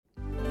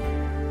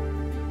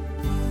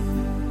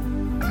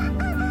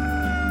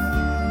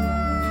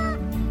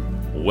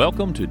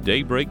Welcome to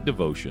Daybreak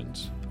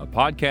Devotions, a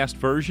podcast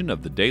version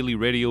of the daily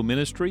radio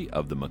ministry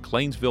of the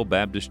McLeansville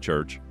Baptist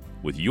Church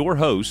with your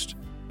hosts,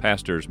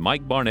 Pastors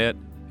Mike Barnett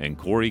and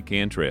Corey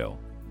Cantrell.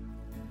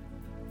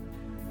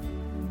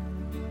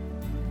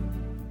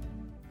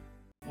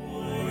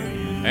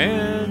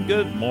 And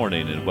good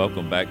morning and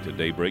welcome back to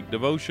Daybreak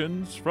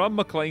Devotions from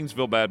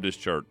McLeansville Baptist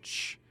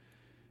Church.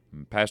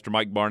 Pastor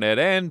Mike Barnett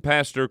and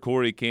Pastor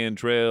Corey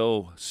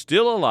Cantrell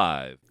still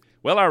alive.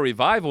 Well, our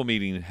revival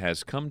meeting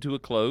has come to a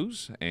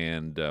close,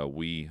 and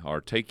we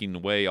are taking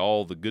away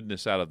all the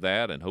goodness out of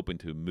that and hoping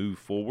to move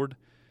forward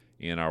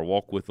in our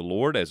walk with the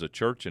Lord as a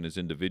church and as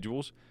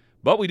individuals.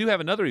 But we do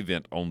have another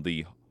event on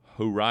the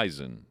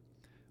horizon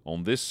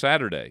on this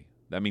Saturday.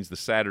 That means the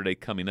Saturday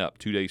coming up,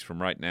 2 days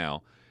from right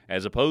now,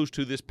 as opposed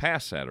to this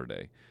past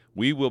Saturday.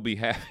 We will be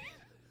having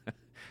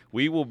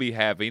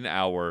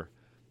our.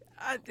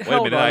 Wait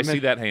a minute! I see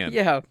that hand.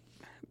 Yeah,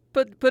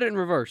 put it in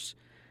reverse.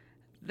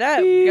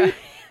 That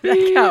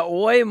got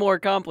way more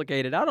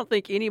complicated. I don't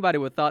think anybody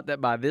would have thought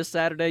that by this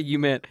Saturday you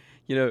meant,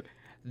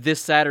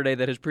 this Saturday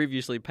that has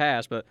previously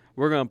passed, but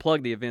we're going to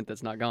plug the event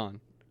that's not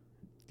gone.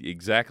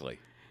 Exactly.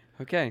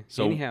 Okay,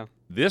 so anyhow.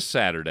 This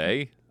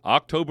Saturday,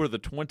 October the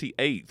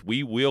 28th,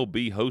 we will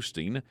be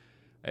hosting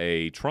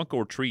a trunk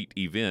or treat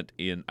event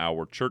in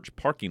our church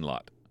parking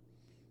lot.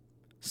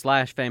 /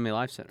 Family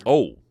Life Center.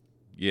 Oh,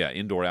 yeah,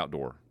 indoor,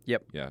 outdoor.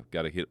 Yep. Yeah,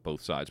 got to hit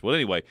both sides. Well,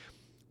 anyway,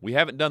 we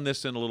haven't done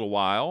this in a little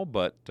while,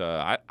 but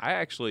I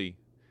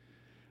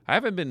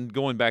haven't been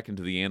going back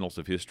into the annals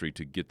of history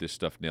to get this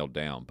stuff nailed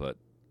down, but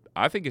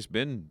I think it's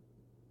been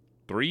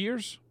 3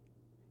 years?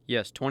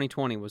 Yes,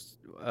 2020 was...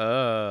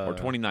 or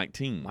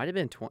 2019. Might have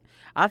been 20.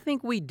 I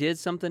think we did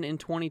something in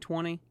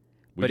 2020.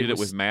 We did it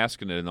with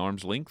mask and at an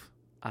arm's length?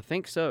 I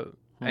think so.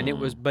 And it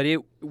was,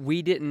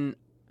 we didn't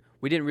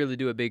really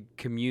do a big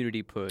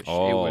community push.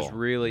 Oh, it was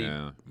really,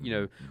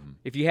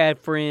 if you had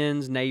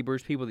friends,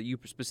 neighbors, people that you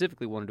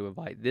specifically wanted to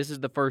invite. This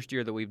is the first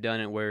year that we've done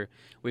it where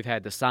we've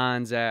had the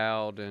signs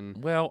out.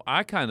 And well,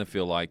 I kind of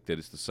feel like that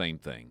it's the same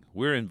thing.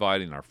 We're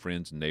inviting our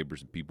friends and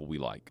neighbors and people we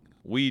like.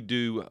 We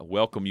do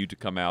welcome you to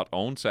come out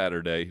on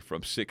Saturday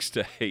from 6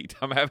 to 8.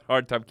 I'm having a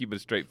hard time keeping a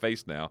straight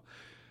face now.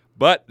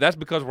 But that's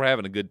because we're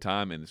having a good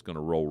time, and it's going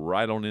to roll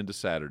right on into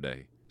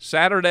Saturday.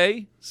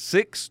 Saturday,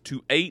 6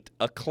 to 8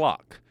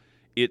 o'clock.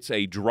 It's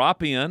a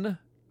drop-in.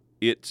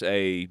 It's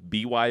a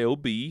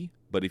BYOB,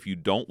 but if you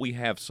don't, we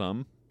have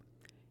some.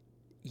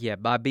 Yeah,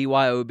 by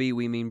BYOB,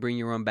 we mean bring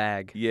your own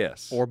bag.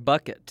 Yes. Or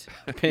bucket,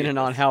 depending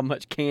on how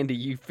much candy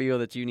you feel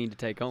that you need to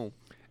take home.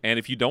 And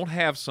if you don't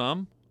have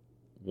some,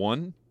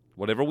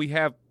 whatever we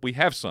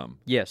have some.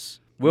 Yes.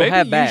 We'll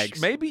have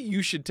bags. Maybe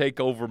you should take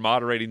over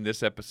moderating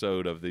this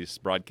episode of this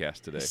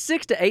broadcast today.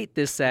 6 to 8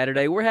 this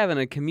Saturday, we're having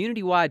a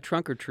community-wide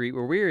trunk or treat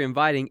where we're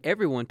inviting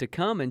everyone to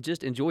come and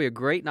just enjoy a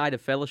great night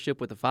of fellowship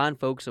with the fine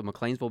folks of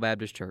McLeansville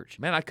Baptist Church.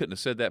 Man, I couldn't have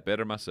said that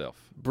better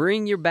myself.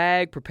 Bring your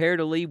bag, prepare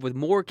to leave with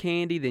more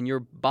candy than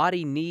your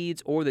body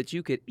needs or that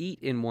you could eat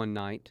in one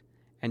night,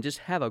 and just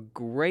have a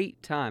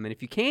great time. And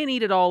if you can't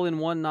eat it all in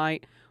one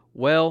night,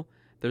 well,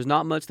 there's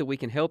not much that we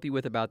can help you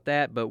with about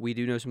that, but we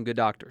do know some good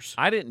doctors.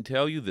 I didn't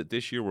tell you that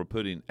this year we're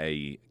putting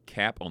a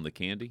cap on the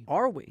candy.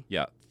 Are we?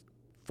 Yeah.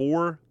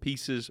 4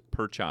 pieces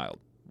per child.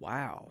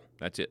 Wow.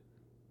 That's it.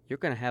 You're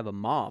going to have a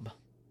mob.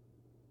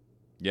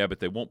 Yeah,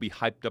 but they won't be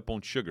hyped up on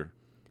sugar.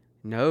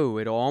 No,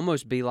 it'll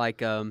almost be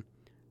like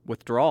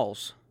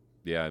withdrawals.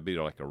 Yeah, it'd be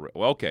like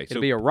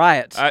It'll be a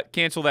riot.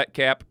 Cancel that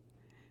cap.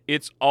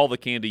 It's all the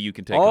candy you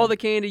can take home. All the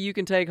candy you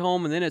can take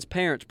home, and then it's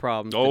parents'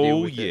 problems to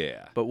deal with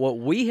yeah. But what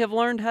we have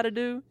learned how to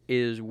do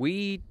is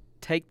we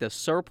take the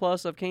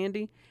surplus of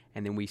candy,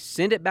 and then we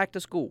send it back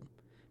to school.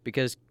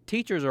 Because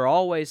teachers are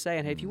always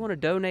saying, hey, if you want to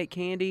donate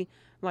candy,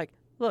 I'm like,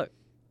 look,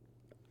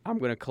 I'm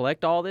going to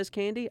collect all this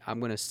candy. I'm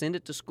going to send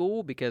it to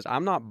school because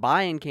I'm not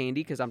buying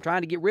candy because I'm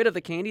trying to get rid of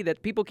the candy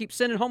that people keep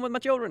sending home with my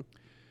children.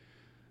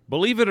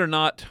 Believe it or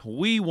not,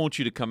 we want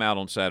you to come out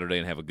on Saturday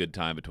and have a good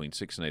time between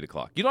 6 and 8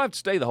 o'clock. You don't have to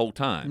stay the whole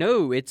time.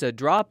 No, it's a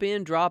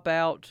drop-in,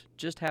 drop-out.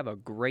 Just have a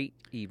great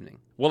evening.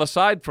 Well,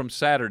 aside from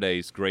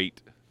Saturday's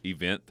great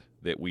event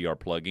that we are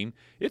plugging,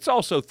 it's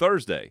also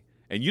Thursday.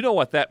 And you know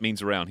what that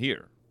means around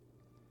here.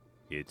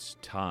 It's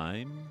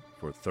time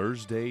for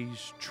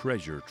Thursday's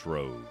Treasure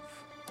Trove.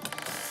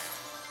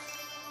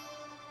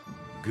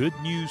 Good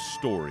news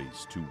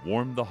stories to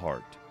warm the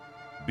heart.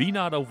 Be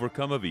not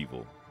overcome of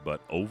evil, but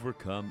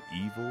overcome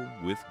evil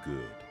with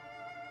good.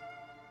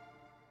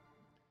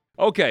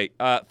 Okay,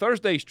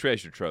 Thursday's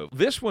Treasure Trove.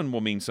 This one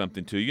will mean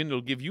something to you, and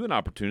it'll give you an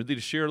opportunity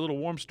to share a little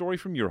warm story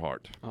from your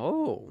heart.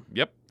 Oh.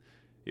 Yep.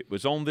 It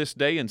was on this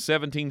day in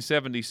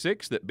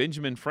 1776 that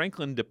Benjamin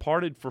Franklin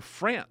departed for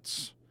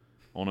France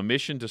on a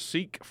mission to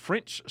seek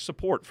French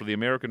support for the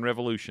American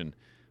Revolution,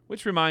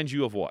 which reminds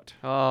you of what?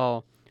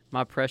 Oh,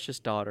 my precious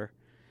daughter.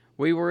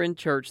 We were in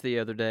church the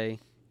other day,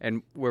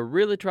 and we're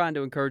really trying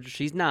to encourage her.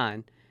 She's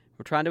 9.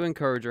 We're trying to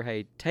encourage her,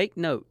 hey, take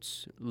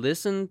notes.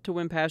 Listen to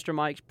when Pastor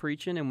Mike's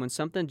preaching, and when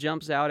something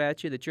jumps out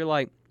at you that you're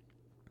like,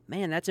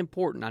 man, that's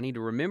important. I need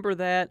to remember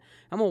that.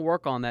 I'm going to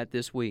work on that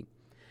this week.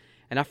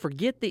 And I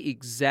forget the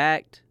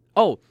exact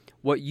Oh,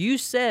 what you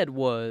said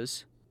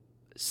was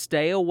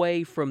stay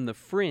away from the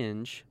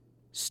fringe,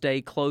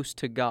 stay close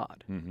to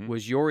God,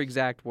 was your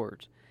exact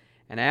words.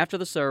 And after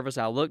the service,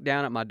 I looked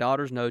down at my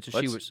daughter's notes,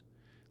 and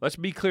Let's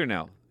be clear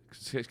now,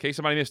 in case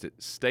somebody missed it.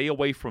 Stay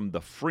away from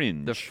the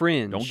fringe. The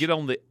fringe. Don't get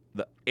on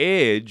the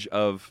edge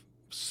of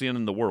sin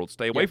in the world.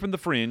 Stay away from the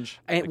fringe,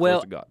 stay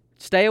close to God.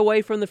 Stay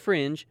away from the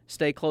fringe,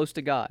 stay close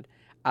to God.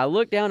 I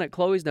looked down at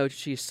Chloe's notes.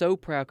 She's so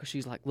proud because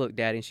she's like, look,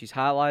 Daddy, and she's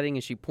highlighting,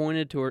 and she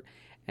pointed to her,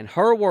 and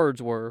her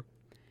words were,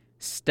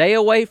 stay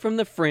away from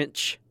the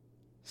French,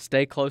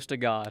 stay close to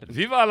God.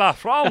 Viva la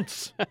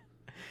France! I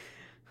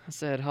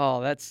said, oh,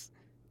 that's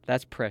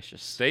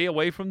precious. Stay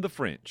away from the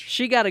French.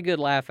 She got a good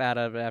laugh out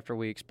of it after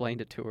we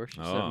explained it to her.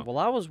 She said, well,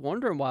 I was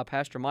wondering why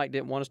Pastor Mike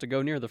didn't want us to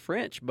go near the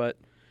French, but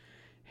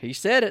he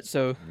said it,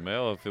 so.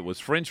 Well, if it was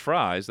French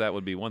fries, that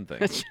would be one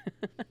thing.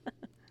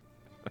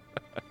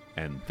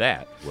 And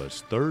that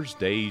was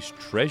Thursday's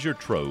treasure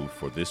trove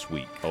for this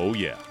week. Oh,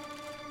 yeah.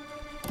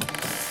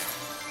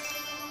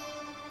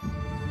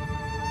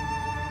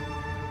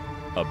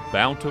 A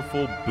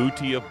bountiful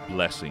booty of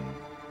blessing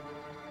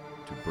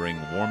to bring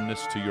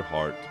warmness to your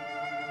heart,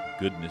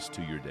 goodness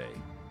to your day.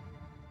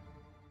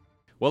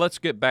 Well, let's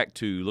get back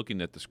to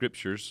looking at the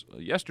scriptures.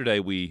 Yesterday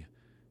we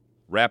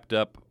wrapped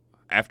up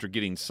after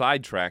getting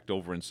sidetracked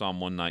over in Psalm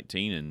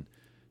 119 and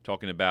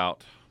talking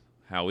about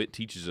how it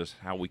teaches us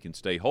how we can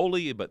stay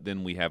holy, but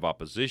then we have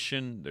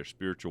opposition, there's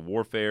spiritual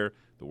warfare,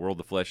 the world,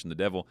 the flesh, and the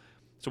devil.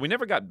 So we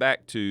never got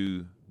back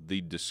to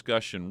the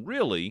discussion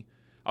really.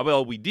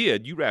 Well, we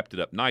did. You wrapped it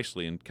up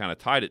nicely and kind of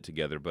tied it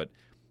together, but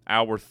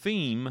our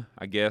theme,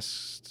 I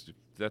guess if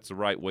that's the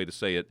right way to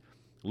say it,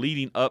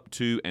 leading up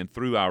to and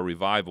through our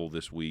revival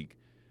this week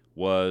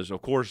was,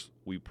 of course,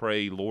 we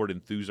pray, Lord,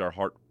 enthuse our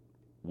heart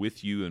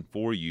with you and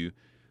for you,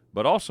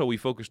 but also we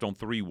focused on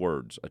three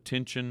words: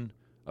 attention,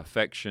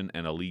 affection,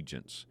 and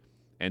allegiance.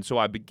 And so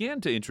I began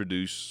to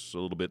introduce a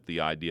little bit the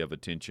idea of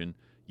attention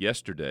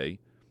yesterday,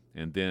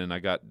 and then I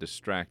got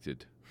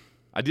distracted.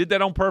 I did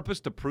that on purpose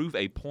to prove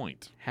a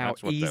point. How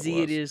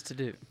easy it is to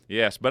do.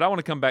 Yes, but I want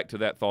to come back to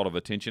that thought of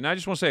attention. I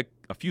just want to say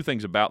a few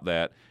things about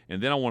that,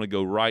 and then I want to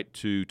go right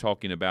to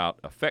talking about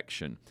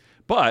affection.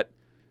 But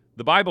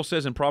the Bible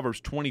says in Proverbs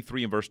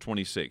 23 and verse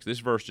 26, this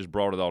verse just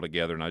brought it all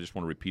together, and I just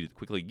want to repeat it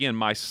quickly again.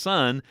 My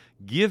son,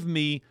 give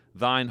me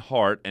thine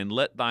heart, and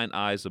let thine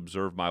eyes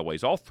observe my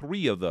ways. All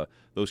three of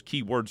those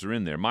key words are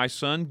in there. My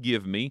son,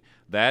 give me.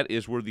 That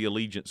is where the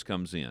allegiance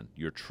comes in.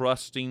 You're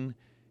trusting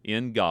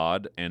in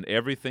God, and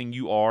everything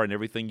you are and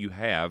everything you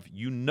have,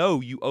 you know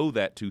you owe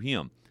that to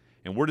Him.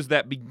 And where does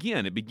that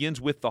begin? It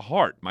begins with the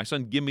heart. My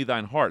son, give me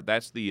thine heart.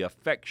 That's the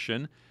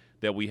affection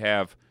that we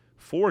have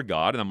for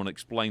God, and I'm going to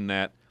explain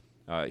that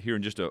here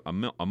in just a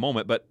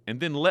moment. And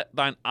then let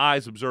thine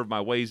eyes observe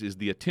my ways is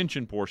the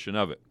attention portion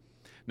of it.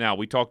 Now,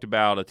 we talked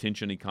about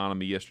attention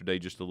economy yesterday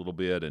just a little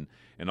bit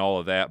and all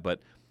of that,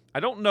 but I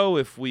don't know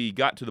if we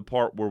got to the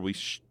part where we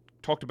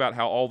talked about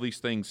how all these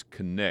things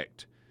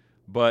connect.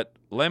 But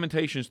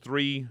Lamentations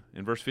 3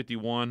 and verse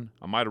 51,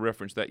 I might have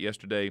referenced that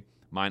yesterday.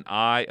 Mine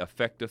eye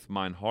affecteth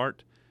mine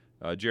heart,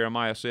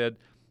 Jeremiah said.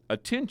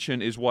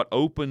 Attention is what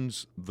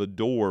opens the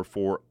door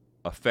for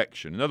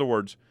affection. In other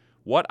words,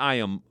 what I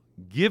am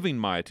giving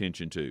my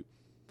attention to.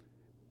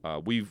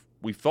 We've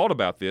thought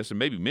about this and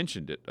maybe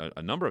mentioned it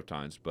a number of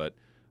times, but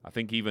I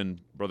think even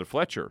Brother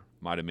Fletcher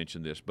might have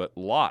mentioned this. But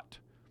Lot,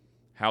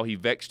 how he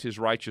vexed his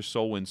righteous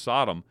soul in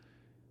Sodom,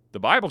 the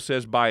Bible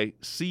says by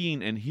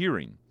seeing and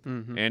hearing.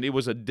 Mm-hmm. And it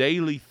was a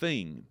daily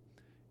thing.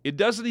 It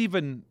doesn't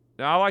even,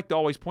 I like to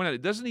always point out,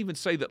 it doesn't even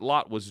say that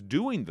Lot was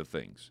doing the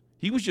things.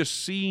 He was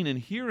just seeing and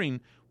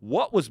hearing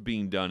what was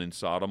being done in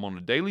Sodom on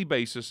a daily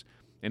basis,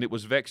 and it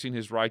was vexing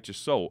his righteous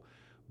soul.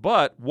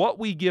 But what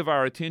we give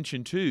our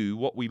attention to,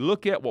 what we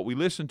look at, what we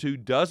listen to,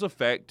 does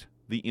affect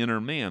the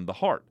inner man, the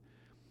heart.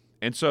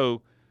 And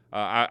so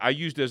I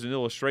used as an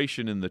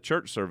illustration in the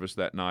church service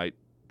that night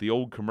the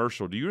old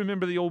commercial. Do you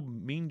remember the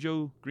old Mean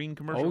Joe Green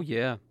commercial? Oh,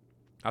 yeah.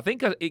 I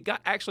think it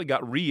actually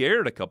got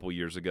re-aired a couple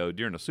years ago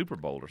during a Super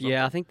Bowl or something.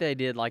 Yeah, I think they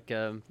did like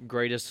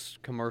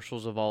greatest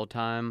commercials of all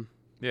time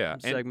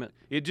segment. And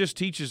it just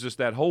teaches us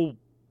that whole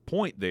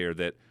point there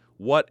that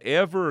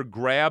whatever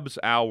grabs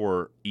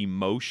our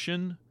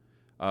emotion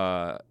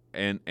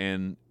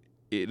and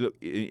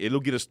it'll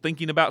get us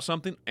thinking about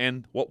something,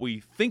 and what we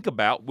think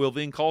about will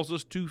then cause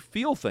us to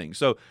feel things.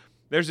 So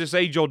there's this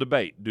age-old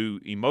debate.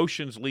 Do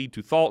emotions lead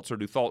to thoughts, or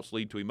do thoughts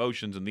lead to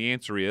emotions? And the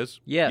answer is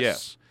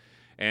yes.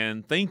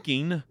 And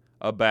thinking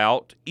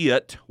about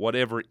it,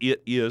 whatever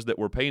it is that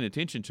we're paying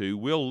attention to,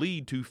 will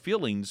lead to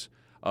feelings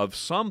of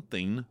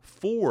something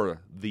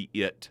for the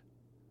it,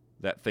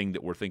 that thing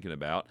that we're thinking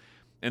about.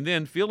 And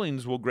then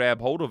feelings will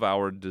grab hold of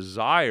our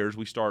desires.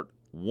 We start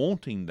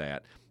wanting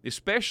that,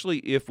 especially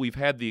if we've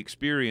had the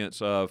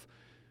experience of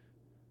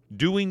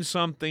doing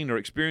something or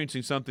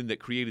experiencing something that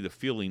created a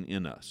feeling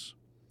in us.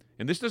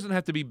 And this doesn't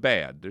have to be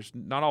bad. There's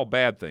not all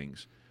bad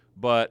things.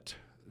 But,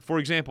 for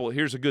example,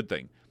 here's a good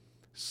thing.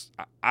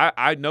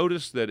 I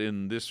noticed that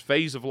in this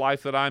phase of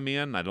life that I'm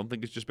in, I don't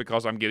think it's just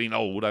because I'm getting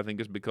old. I think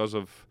it's because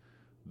of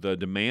the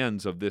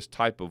demands of this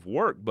type of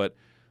work. But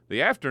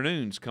the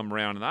afternoons come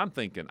around, and I'm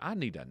thinking, I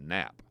need a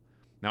nap.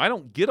 Now, I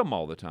don't get them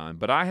all the time,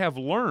 but I have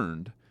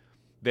learned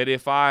that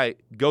if I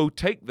go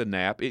take the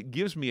nap, it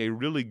gives me a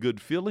really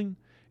good feeling,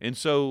 and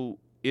so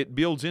it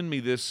builds in me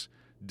this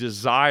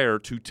desire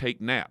to take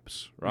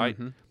naps, right?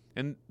 Mm-hmm.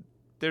 And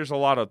there's a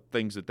lot of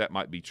things that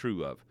might be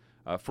true of.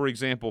 For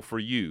example, for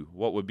you,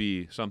 what would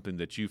be something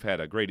that you've had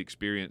a great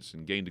experience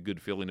and gained a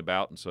good feeling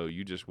about, and so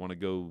you just want to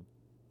go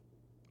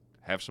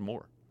have some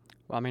more?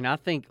 Well, I mean, I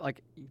think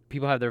like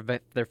people have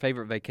their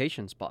favorite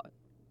vacation spot.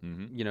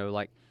 Mm-hmm. You know,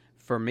 like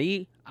for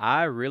me,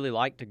 I really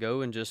like to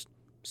go and just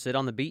sit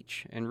on the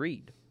beach and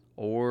read.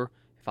 Or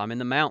if I'm in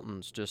the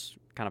mountains, just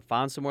kind of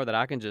find somewhere that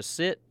I can just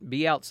sit,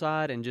 be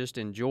outside, and just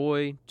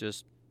enjoy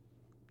just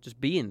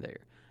being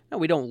there. Now,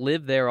 we don't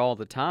live there all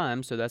the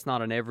time, so that's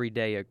not an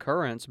everyday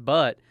occurrence,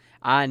 but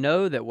I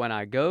know that when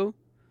I go,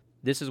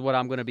 this is what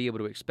I'm going to be able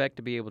to expect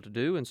to be able to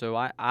do, and so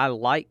I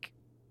like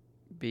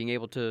being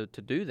able to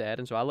do that,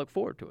 and so I look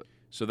forward to it.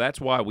 So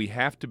that's why we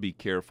have to be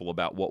careful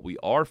about what we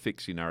are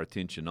fixing our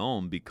attention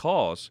on,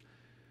 because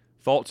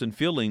thoughts and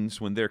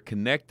feelings, when they're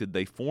connected,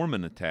 they form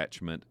an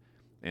attachment,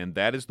 and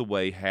that is the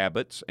way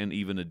habits and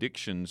even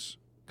addictions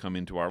come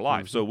into our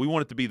life. Mm-hmm. So we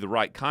want it to be the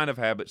right kind of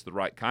habits, the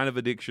right kind of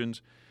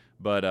addictions,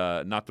 but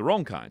not the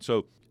wrong kind.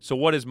 So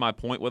what is my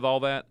point with all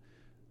that?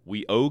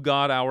 We owe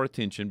God our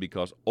attention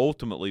because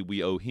ultimately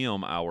we owe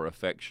Him our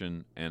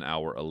affection and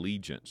our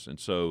allegiance. And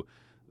so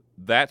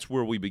that's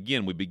where we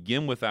begin. We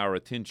begin with our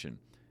attention,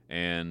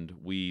 and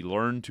we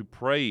learn to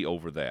pray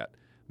over that.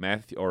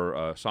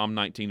 Psalm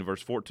 19,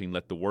 verse 14,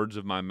 let the words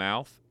of my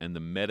mouth and the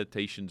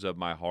meditations of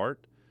my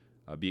heart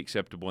be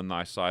acceptable in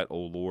thy sight, O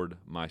Lord,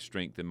 my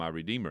strength and my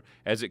Redeemer.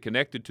 As it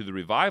connected to the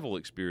revival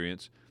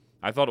experience,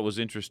 I thought it was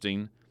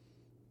interesting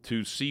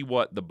to see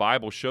what the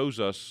Bible shows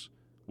us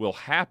will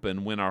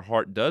happen when our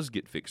heart does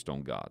get fixed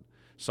on God.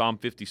 Psalm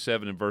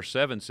 57 and verse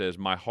 7 says,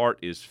 my heart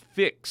is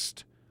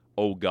fixed,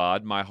 O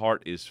God, my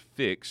heart is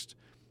fixed,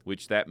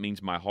 which that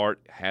means my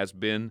heart has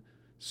been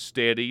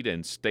steadied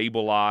and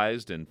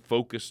stabilized and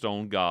focused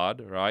on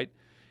God, right?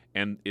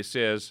 And it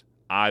says,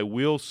 I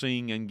will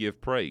sing and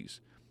give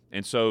praise.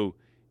 And so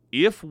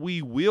if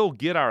we will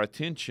get our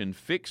attention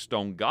fixed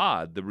on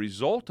God, the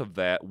result of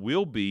that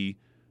will be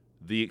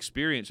the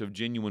experience of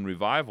genuine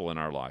revival in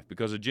our life,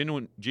 because a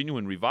genuine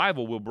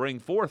revival will bring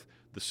forth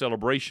the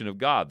celebration of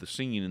God, the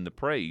singing and the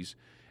praise,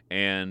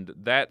 and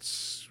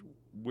that's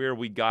where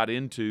we got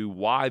into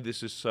why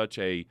this is such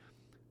a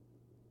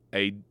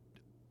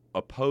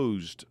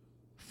opposed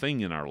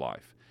thing in our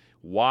life,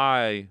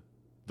 why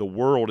the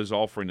world is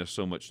offering us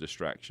so much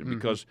distraction. Mm-hmm.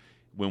 Because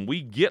when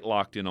we get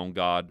locked in on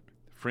God,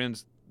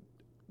 friends,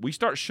 we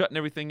start shutting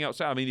everything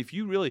else out. I mean, if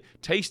you really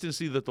taste and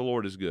see that the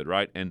Lord is good,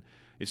 right? And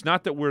it's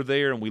not that we're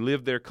there and we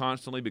live there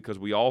constantly, because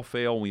we all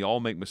fail and we all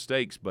make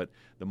mistakes, but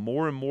the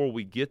more and more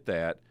we get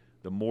that,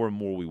 the more and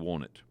more we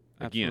want it.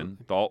 Again,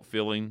 Absolutely. Thought,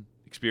 feeling,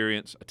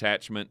 experience,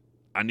 attachment.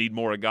 I need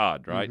more of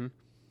God, right? Mm-hmm.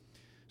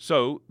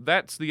 So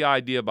that's the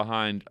idea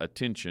behind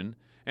attention.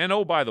 And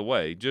oh, by the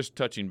way, just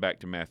touching back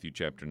to Matthew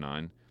chapter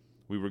 9,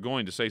 we were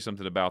going to say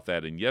something about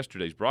that in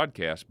yesterday's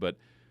broadcast, but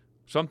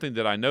something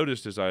that I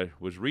noticed as I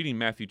was reading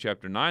Matthew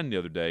chapter 9 the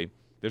other day,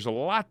 there's a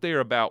lot there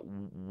about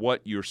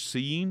what you're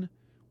seeing,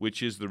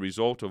 which is the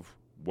result of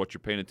what you're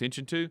paying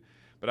attention to.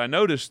 But I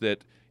noticed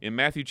that in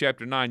Matthew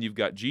chapter 9, you've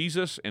got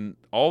Jesus and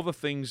all the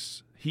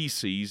things he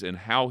sees and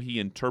how he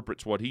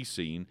interprets what he's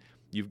seeing.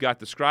 You've got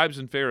the scribes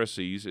and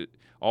Pharisees,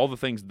 all the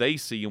things they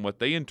see and what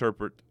they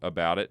interpret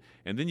about it.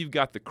 And then you've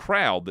got the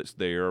crowd that's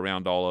there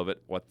around all of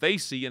it, what they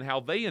see and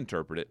how they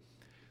interpret it.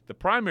 The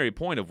primary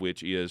point of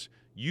which is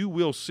you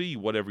will see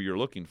whatever you're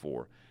looking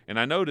for. And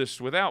I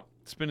noticed, without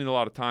spending a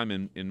lot of time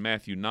in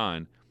Matthew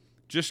 9,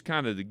 just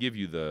kind of to give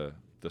you the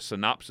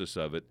synopsis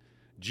of it,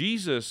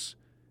 Jesus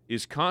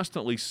is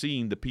constantly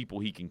seeing the people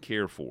he can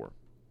care for.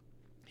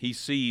 He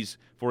sees,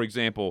 for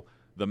example,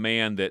 the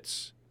man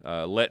that's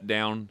let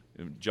down.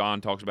 John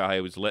talks about how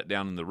he was let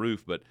down in the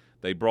roof, but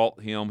they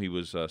brought him. He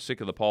was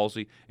sick of the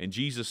palsy, and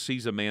Jesus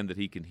sees a man that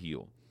he can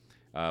heal.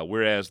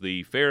 Whereas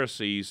the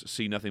Pharisees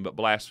see nothing but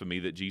blasphemy,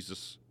 that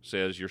Jesus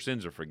says your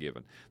sins are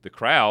forgiven. The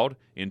crowd,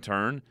 in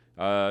turn,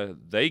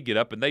 they get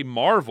up and they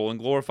marvel and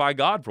glorify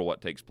God for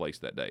what takes place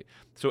that day.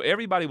 So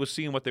everybody was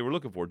seeing what they were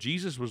looking for.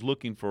 Jesus was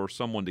looking for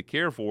someone to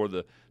care for.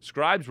 The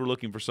scribes were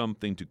looking for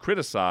something to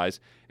criticize,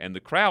 and the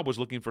crowd was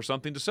looking for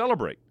something to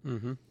celebrate.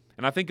 Mm-hmm.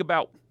 And I think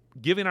about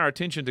giving our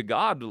attention to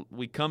God.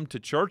 We come to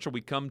church, or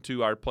we come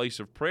to our place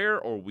of prayer,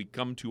 or we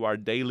come to our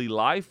daily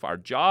life, our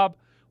job,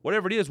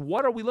 whatever it is.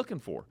 What are we looking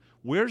for?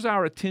 Where's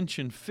our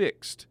attention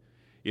fixed?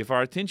 If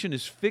our attention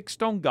is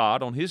fixed on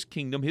God, on His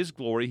kingdom, His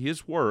glory,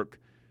 His work,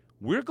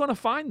 we're going to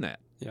find that.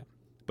 Yeah.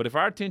 But if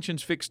our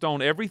attention's fixed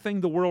on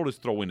everything the world is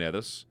throwing at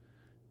us,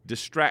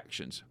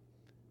 distractions,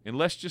 and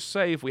let's just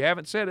say, if we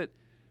haven't said it,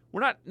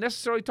 we're not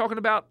necessarily talking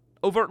about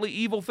overtly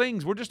evil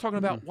things. We're just talking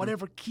about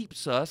whatever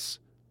keeps us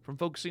from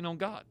focusing on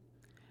God.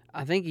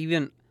 I think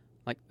even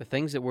like the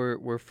things that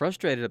we're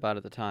frustrated about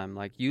at the time,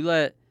 like you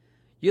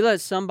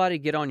let somebody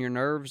get on your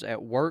nerves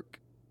at work,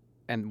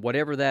 And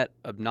whatever that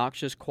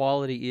obnoxious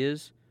quality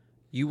is,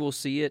 you will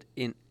see it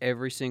in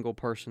every single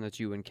person that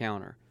you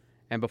encounter.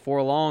 And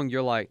before long,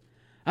 you're like,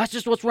 that's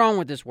just what's wrong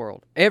with this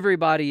world.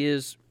 Everybody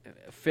is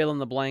fill in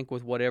the blank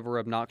with whatever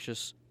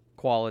obnoxious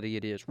quality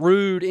it is.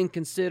 Rude,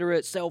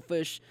 inconsiderate,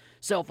 selfish,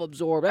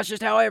 self-absorbed. That's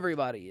just how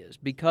everybody is,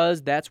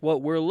 because that's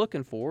what we're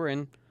looking for,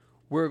 and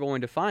we're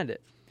going to find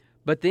it.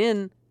 But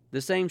then the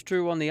same's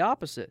true on the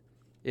opposite.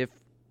 If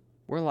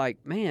we're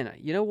like, man,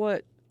 you know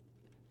what?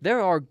 There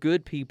are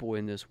good people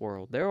in this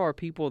world. There are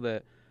people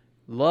that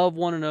love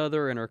one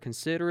another and are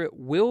considerate.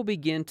 We'll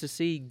begin to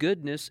see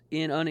goodness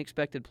in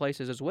unexpected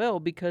places as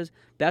well, because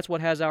that's what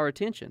has our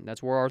attention.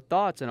 That's where our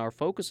thoughts and our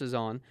focus is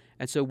on.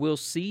 And so we'll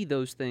see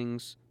those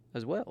things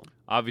as well.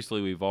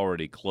 Obviously, we've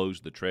already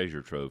closed the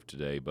treasure trove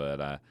today, but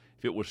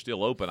if it was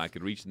still open, I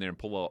could reach in there and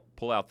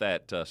pull out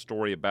that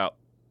story about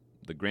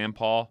the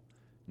grandpa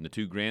and the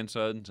two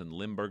grandsons and the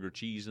Limburger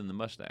cheese and the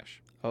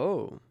mustache.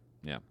 Oh.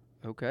 Yeah.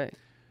 Okay.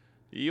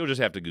 You'll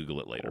just have to Google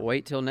it later.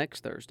 Wait till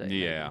next Thursday.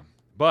 Yeah. Maybe.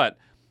 But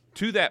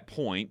to that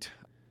point,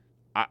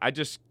 I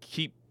just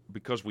keep,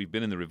 because we've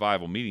been in the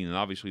revival meeting, and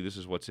obviously this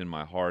is what's in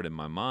my heart and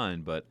my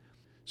mind, but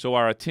so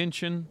our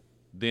attention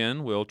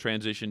then will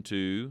transition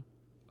to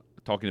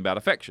talking about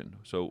affection.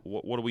 So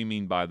what do we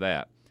mean by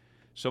that?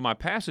 So my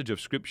passage of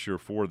Scripture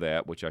for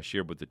that, which I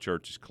shared with the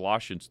church, is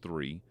Colossians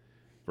 3,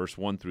 verse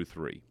 1 through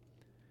 3.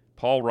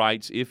 Paul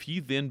writes, "If ye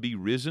then be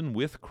risen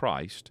with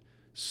Christ,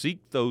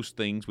 seek those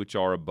things which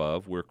are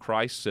above, where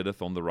Christ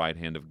sitteth on the right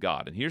hand of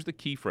God." And here's the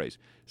key phrase: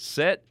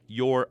 set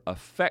your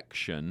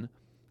affection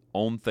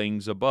on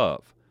things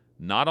above,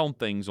 not on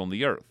things on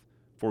the earth.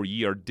 For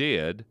ye are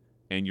dead,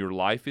 and your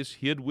life is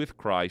hid with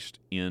Christ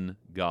in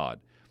God.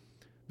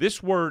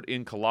 This word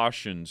in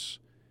Colossians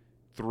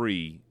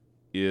 3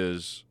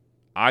 is,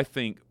 I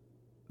think,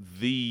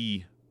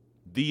 the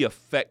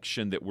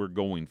affection that we're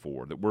going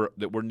for, that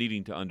we're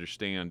needing to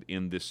understand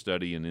in this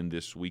study and in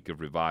this week of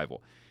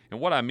revival. And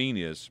what I mean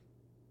is,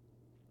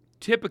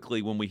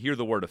 typically when we hear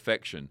the word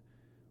affection,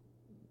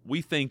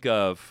 we think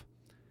of,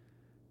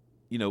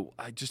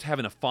 just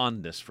having a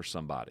fondness for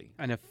somebody.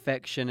 An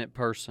affectionate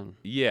person.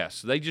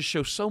 Yes, they just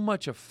show so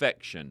much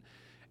affection.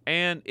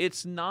 And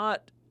it's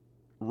not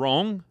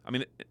wrong. I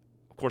mean,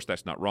 of course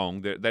that's not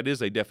wrong. That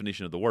is a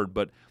definition of the word,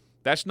 but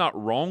that's not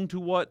wrong to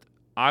what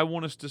I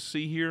want us to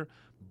see here,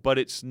 but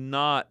it's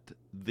not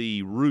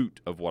the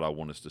root of what I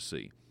want us to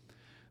see.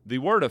 The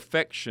word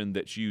affection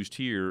that's used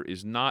here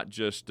is not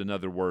just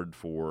another word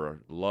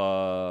for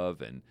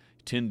love and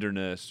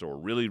tenderness or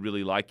really,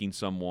 really liking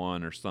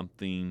someone or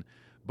something,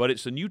 but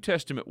it's a New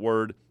Testament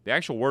word. The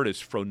actual word is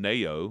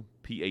phroneo,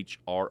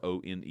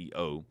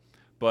 P-H-R-O-N-E-O,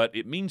 but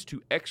it means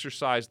to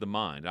exercise the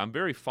mind. I'm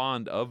very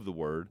fond of the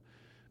word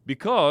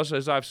because,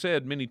 as I've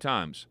said many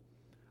times,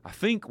 I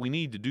think we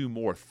need to do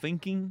more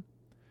thinking,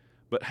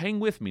 but hang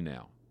with me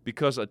now,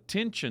 because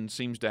attention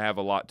seems to have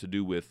a lot to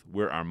do with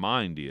where our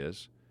mind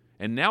is.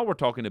 And now we're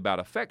talking about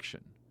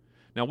affection.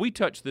 Now, we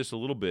touched this a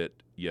little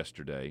bit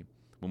yesterday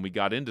when we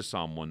got into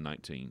Psalm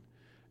 119,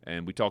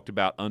 and we talked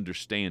about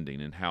understanding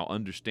and how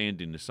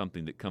understanding is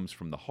something that comes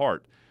from the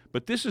heart.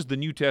 But this is the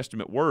New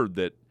Testament word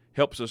that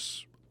helps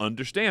us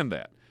understand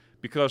that,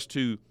 because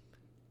to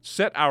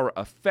set our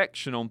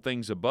affection on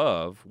things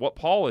above, what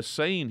Paul is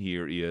saying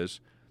here is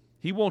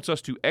he wants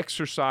us to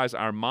exercise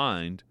our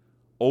mind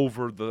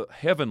over the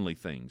heavenly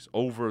things,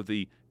 over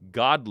the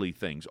godly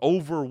things,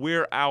 over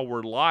where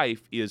our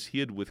life is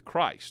hid with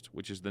Christ,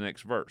 which is the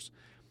next verse.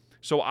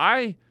 So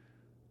I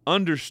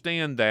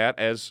understand that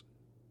as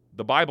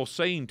the Bible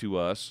saying to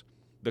us,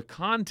 the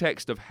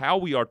context of how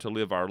we are to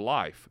live our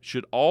life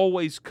should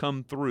always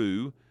come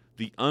through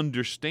the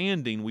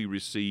understanding we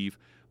receive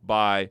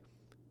by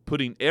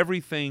putting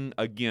everything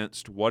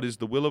against what is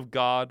the will of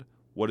God,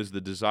 what is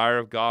the desire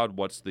of God,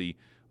 what's the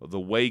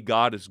way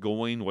God is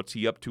going, what's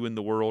He up to in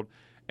the world.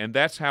 And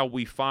that's how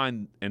we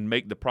find and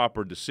make the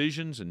proper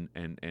decisions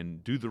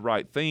and do the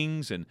right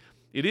things. And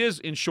it is,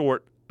 in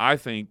short, I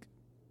think,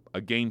 a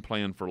game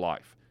plan for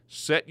life.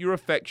 Set your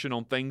affection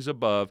on things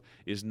above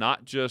is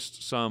not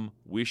just some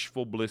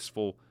wishful,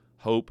 blissful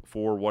hope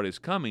for what is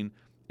coming.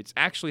 It's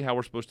actually how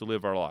we're supposed to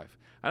live our life.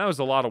 I know it was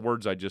a lot of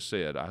words I just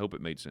said. I hope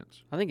it made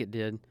sense. I think it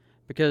did,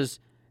 because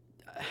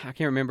I can't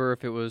remember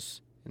if it was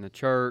in the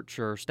church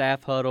or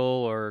staff huddle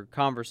or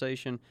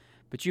conversation,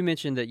 but you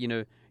mentioned that,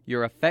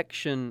 your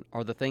affection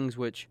are the things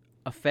which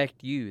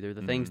affect you. They're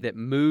the things that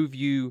move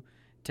you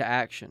to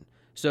action.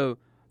 So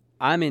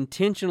I'm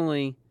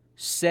intentionally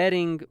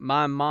setting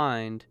my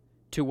mind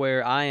to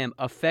where I am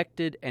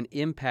affected and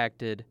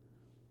impacted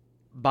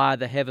by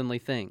the heavenly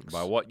things.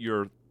 By what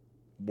you're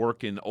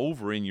working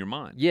over in your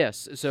mind.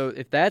 Yes. So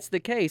if that's the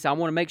case, I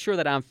want to make sure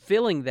that I'm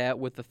filling that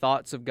with the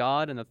thoughts of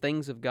God and the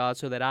things of God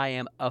so that I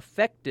am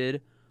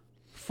affected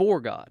for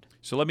God.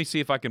 So let me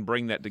see if I can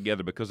bring that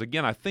together, because,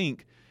 again, I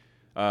think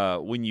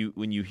when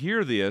you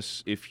hear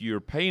this, if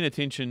you're paying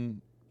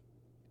attention,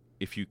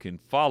 if you can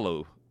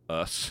follow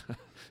us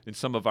in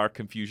some of our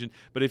confusion.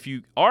 But if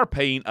you are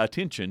paying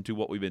attention to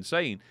what we've been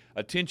saying,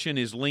 attention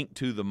is linked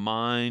to the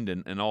mind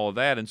and all of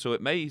that. And so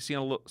it may seem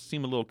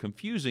a little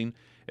confusing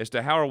as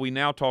to how are we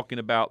now talking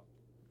about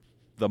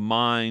the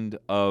mind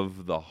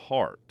of the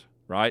heart,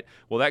 right?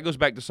 Well, that goes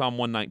back to Psalm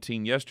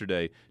 119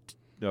 yesterday,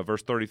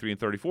 verse 33 and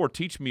 34.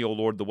 Teach me, O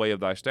Lord, the way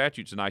of thy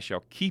statutes, and I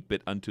shall keep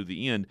it unto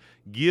the end.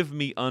 Give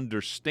me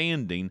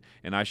understanding,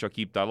 and I shall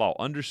keep thy law.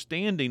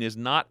 Understanding is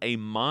not a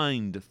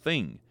mind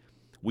thing.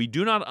 We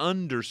do not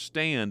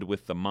understand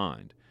with the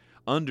mind.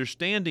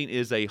 Understanding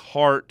is a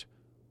heart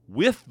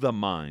with the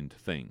mind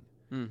thing.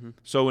 Mm-hmm.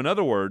 So in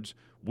other words,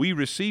 we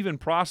receive and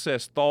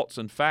process thoughts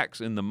and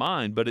facts in the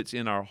mind, but it's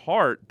in our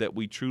heart that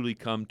we truly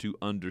come to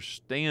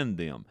understand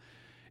them.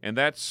 And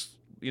that's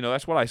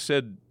what I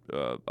said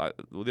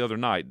the other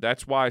night.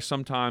 That's why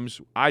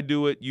sometimes I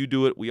do it, you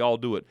do it, we all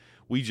do it.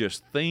 We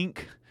just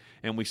think,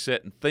 and we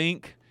sit and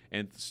think,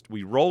 and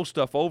we roll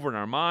stuff over in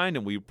our mind,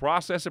 and we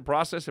process it,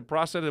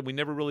 and we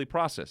never really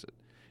process it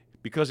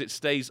because it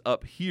stays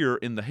up here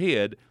in the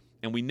head,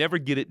 and we never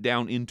get it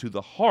down into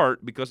the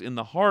heart, because in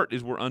the heart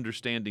is where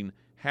understanding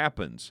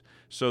happens.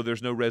 So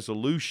there's no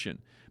resolution.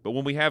 But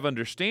when we have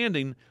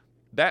understanding,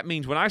 that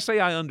means when I say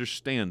I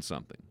understand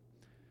something,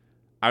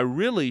 I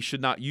really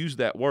should not use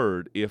that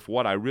word if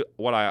what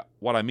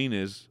I mean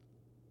is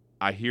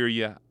I hear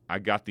you, I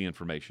got the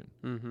information.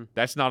 Mm-hmm.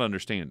 That's not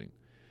understanding.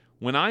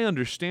 When I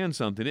understand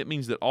something, it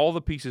means that all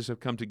the pieces have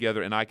come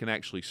together and I can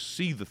actually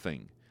see the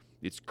thing.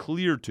 It's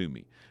clear to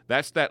me.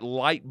 That's that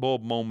light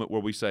bulb moment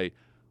where we say,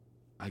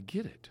 I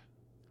get it.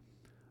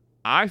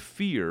 I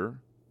fear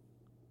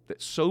that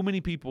so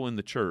many people in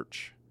the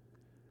church,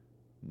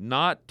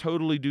 not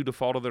totally due to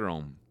fault of their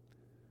own,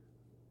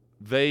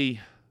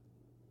 they've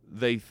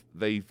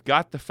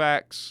got the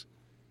facts,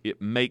 it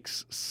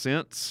makes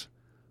sense,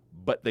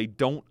 but they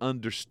don't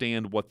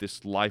understand what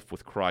this life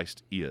with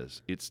Christ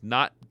is. It's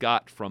not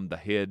got from the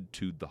head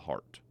to the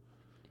heart.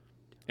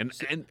 And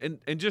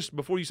just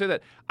before you say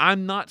that,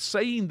 I'm not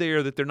saying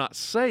there that they're not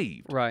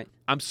saved. Right.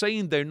 I'm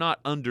saying they're not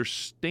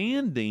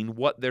understanding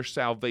what their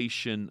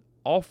salvation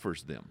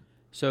offers them.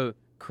 So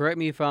correct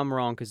me if I'm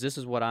wrong, because this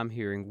is what I'm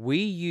hearing. We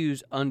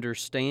use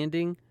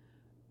understanding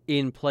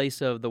in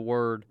place of the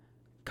word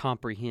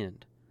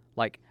comprehend.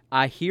 Like,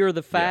 I hear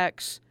the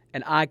facts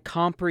and I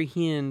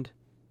comprehend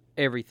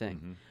everything.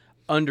 Mm-hmm.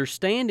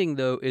 Understanding,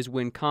 though, is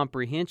when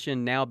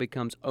comprehension now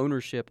becomes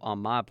ownership on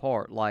my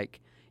part. Like,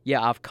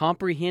 yeah, I've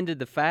comprehended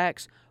the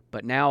facts,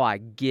 but now I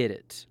get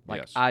it.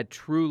 Like, yes. I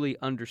truly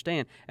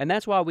understand. And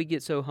that's why we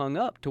get so hung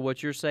up to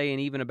what you're saying,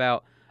 even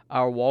about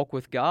our walk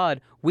with God.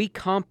 We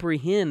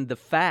comprehend the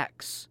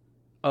facts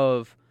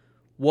of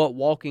what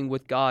walking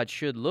with God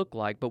should look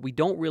like, but we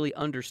don't really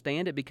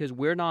understand it because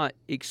we're not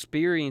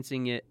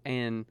experiencing it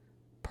and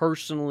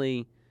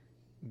personally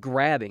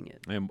grabbing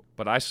it.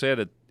 But I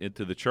said it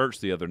to the church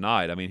the other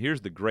night. I mean,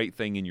 here's the great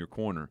thing in your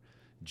corner.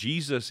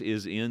 Jesus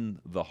is in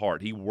the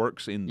heart. He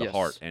works in the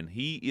heart, and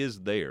He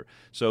is there.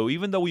 So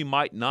even though we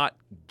might not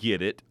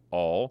get it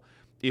all,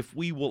 if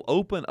we will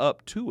open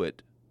up to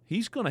it,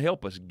 He's going to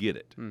help us get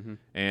it. Mm-hmm.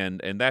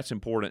 And that's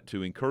important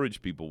to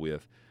encourage people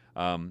with.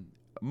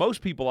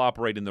 Most people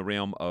operate in the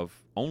realm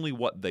of only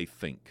what they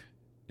think,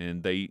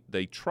 and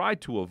they try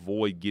to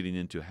avoid getting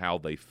into how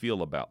they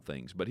feel about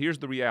things. But here's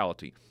the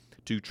reality.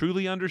 To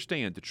truly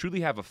understand, to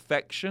truly have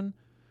affection,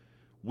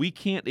 we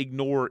can't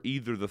ignore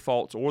either the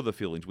thoughts or the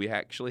feelings. We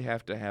actually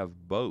have to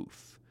have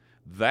both.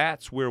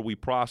 That's where we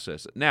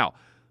process it. Now,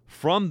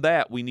 from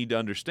that, we need to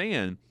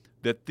understand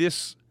that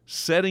this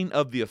setting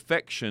of the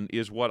affection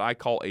is what I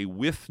call a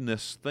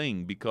withness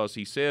thing, because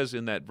he says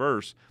in that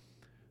verse,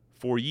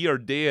 for ye are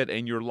dead,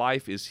 and your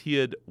life is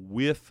hid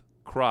with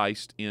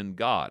Christ in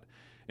God.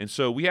 And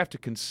so we have to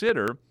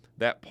consider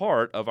that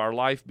part of our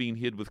life being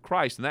hid with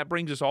Christ. And that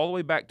brings us all the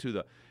way back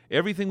to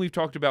everything we've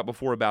talked about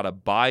before about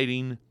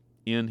abiding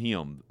in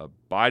Him,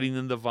 abiding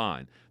in the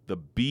vine, the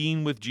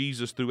being with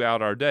Jesus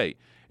throughout our day.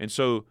 And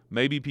so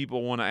maybe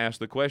people want to ask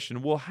the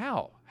question, well,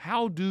 how?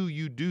 How do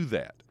you do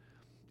that?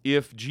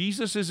 If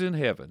Jesus is in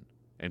heaven,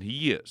 and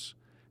He is,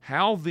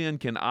 how then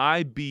can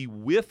I be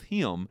with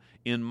Him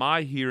in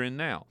my here and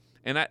now?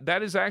 And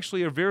that is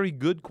actually a very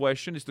good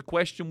question. It's the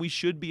question we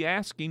should be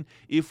asking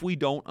if we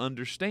don't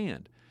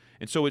understand.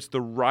 And so it's the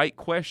right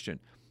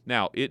question.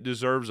 Now, it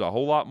deserves a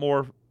whole lot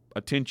more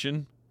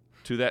attention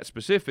to that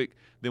specific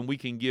than we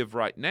can give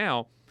right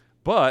now,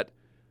 but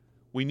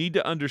we need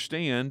to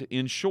understand,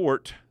 in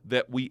short,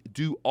 that we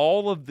do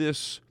all of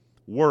this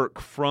work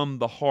from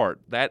the heart.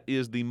 That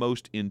is the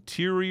most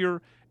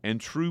interior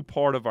and true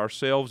part of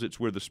ourselves. It's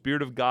where the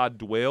Spirit of God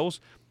dwells.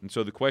 And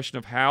so the question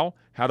of how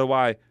do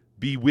I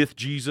be with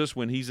Jesus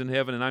when He's in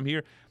heaven and I'm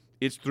here?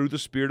 It's through the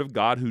Spirit of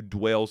God who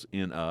dwells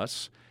in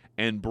us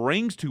and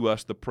brings to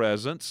us the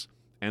presence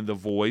and the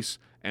voice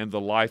and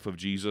the life of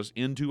Jesus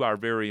into our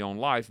very own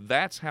life.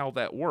 That's how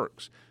that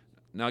works.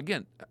 Now,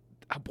 again,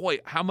 boy,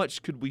 how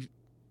much could we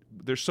 –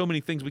 there's so many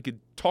things we could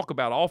talk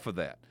about off of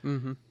that.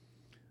 Mm-hmm.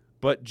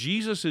 But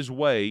Jesus'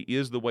 way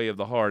is the way of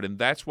the heart, and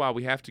that's why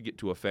we have to get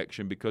to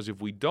affection, because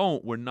if we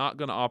don't, we're not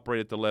going to operate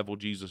at the level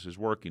Jesus is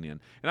working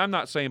in. And I'm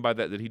not saying by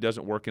that he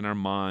doesn't work in our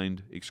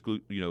mind,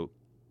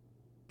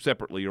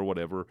 separately or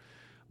whatever,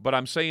 but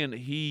I'm saying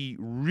he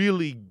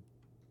really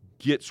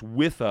gets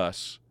with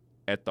us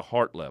at the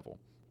heart level.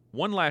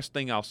 One last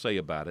thing I'll say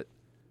about it,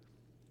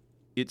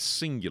 it's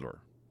singular.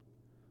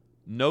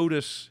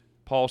 Notice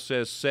Paul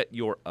says, set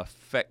your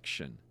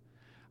affection.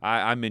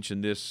 I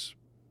mentioned this,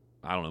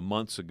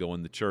 months ago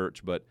in the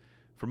church, but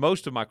for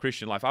most of my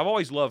Christian life, I've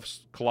always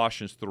loved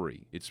Colossians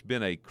 3. It's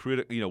been a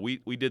critical,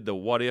 we did the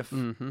What If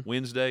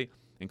Wednesday,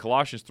 and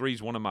Colossians 3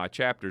 is one of my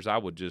chapters I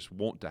would just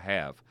want to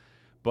have.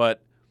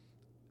 But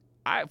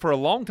for a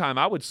long time,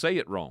 I would say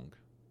it wrong.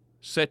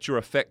 Set your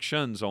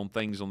affections on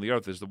things on the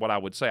earth is what I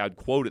would say. I'd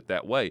quote it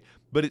that way.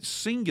 But it's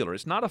singular.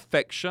 It's not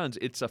affections.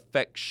 It's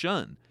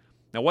affection.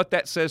 Now, what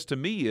that says to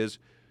me is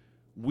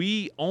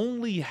we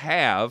only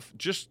have,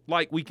 just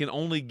like we can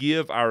only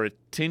give our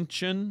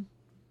attention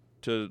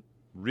to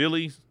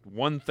really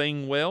one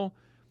thing well,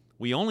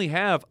 we only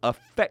have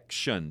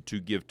affection to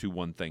give to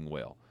one thing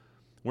well.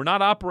 We're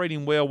not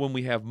operating well when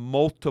we have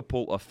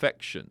multiple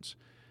affections.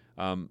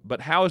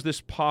 But how is this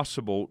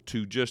possible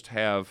to just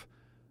have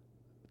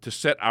to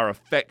set our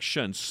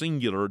affection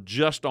singular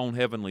just on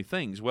heavenly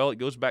things? Well, it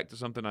goes back to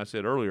something I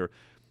said earlier.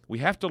 We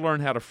have to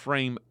learn how to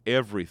frame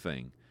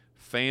everything.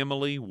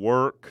 Family,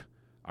 work,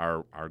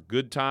 our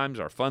good times,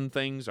 our fun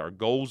things, our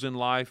goals in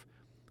life.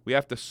 We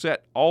have to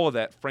set all of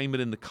that, frame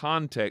it in the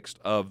context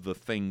of the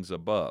things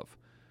above.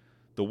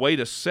 The way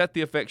to set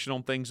the affection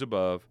on things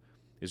above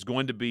is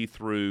going to be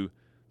through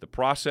the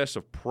process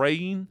of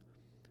praying,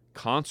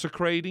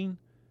 consecrating,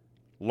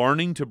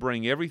 learning to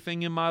bring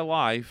everything in my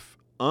life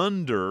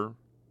under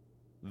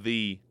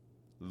the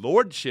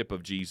lordship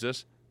of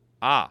Jesus.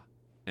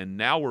 And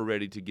now we're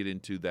ready to get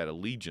into that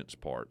allegiance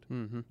part,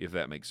 if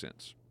that makes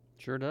sense.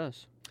 Sure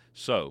does.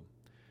 So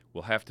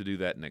we'll have to do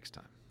that next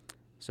time.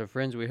 So,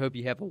 friends, we hope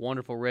you have a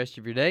wonderful rest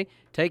of your day.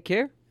 Take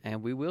care,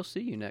 and we will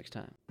see you next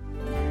time.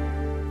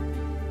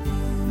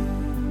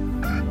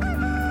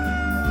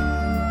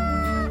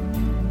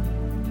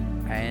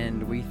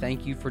 And we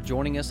thank you for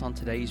joining us on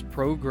today's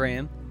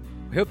program.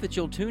 We hope that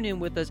you'll tune in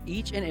with us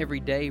each and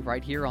every day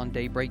right here on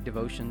Daybreak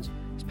Devotions,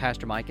 as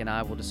Pastor Mike and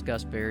I will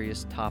discuss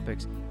various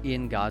topics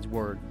in God's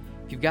Word.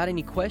 If you've got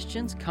any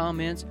questions,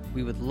 comments,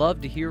 we would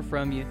love to hear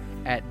from you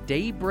at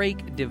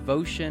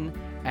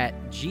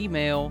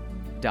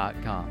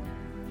daybreakdevotion@gmail.com.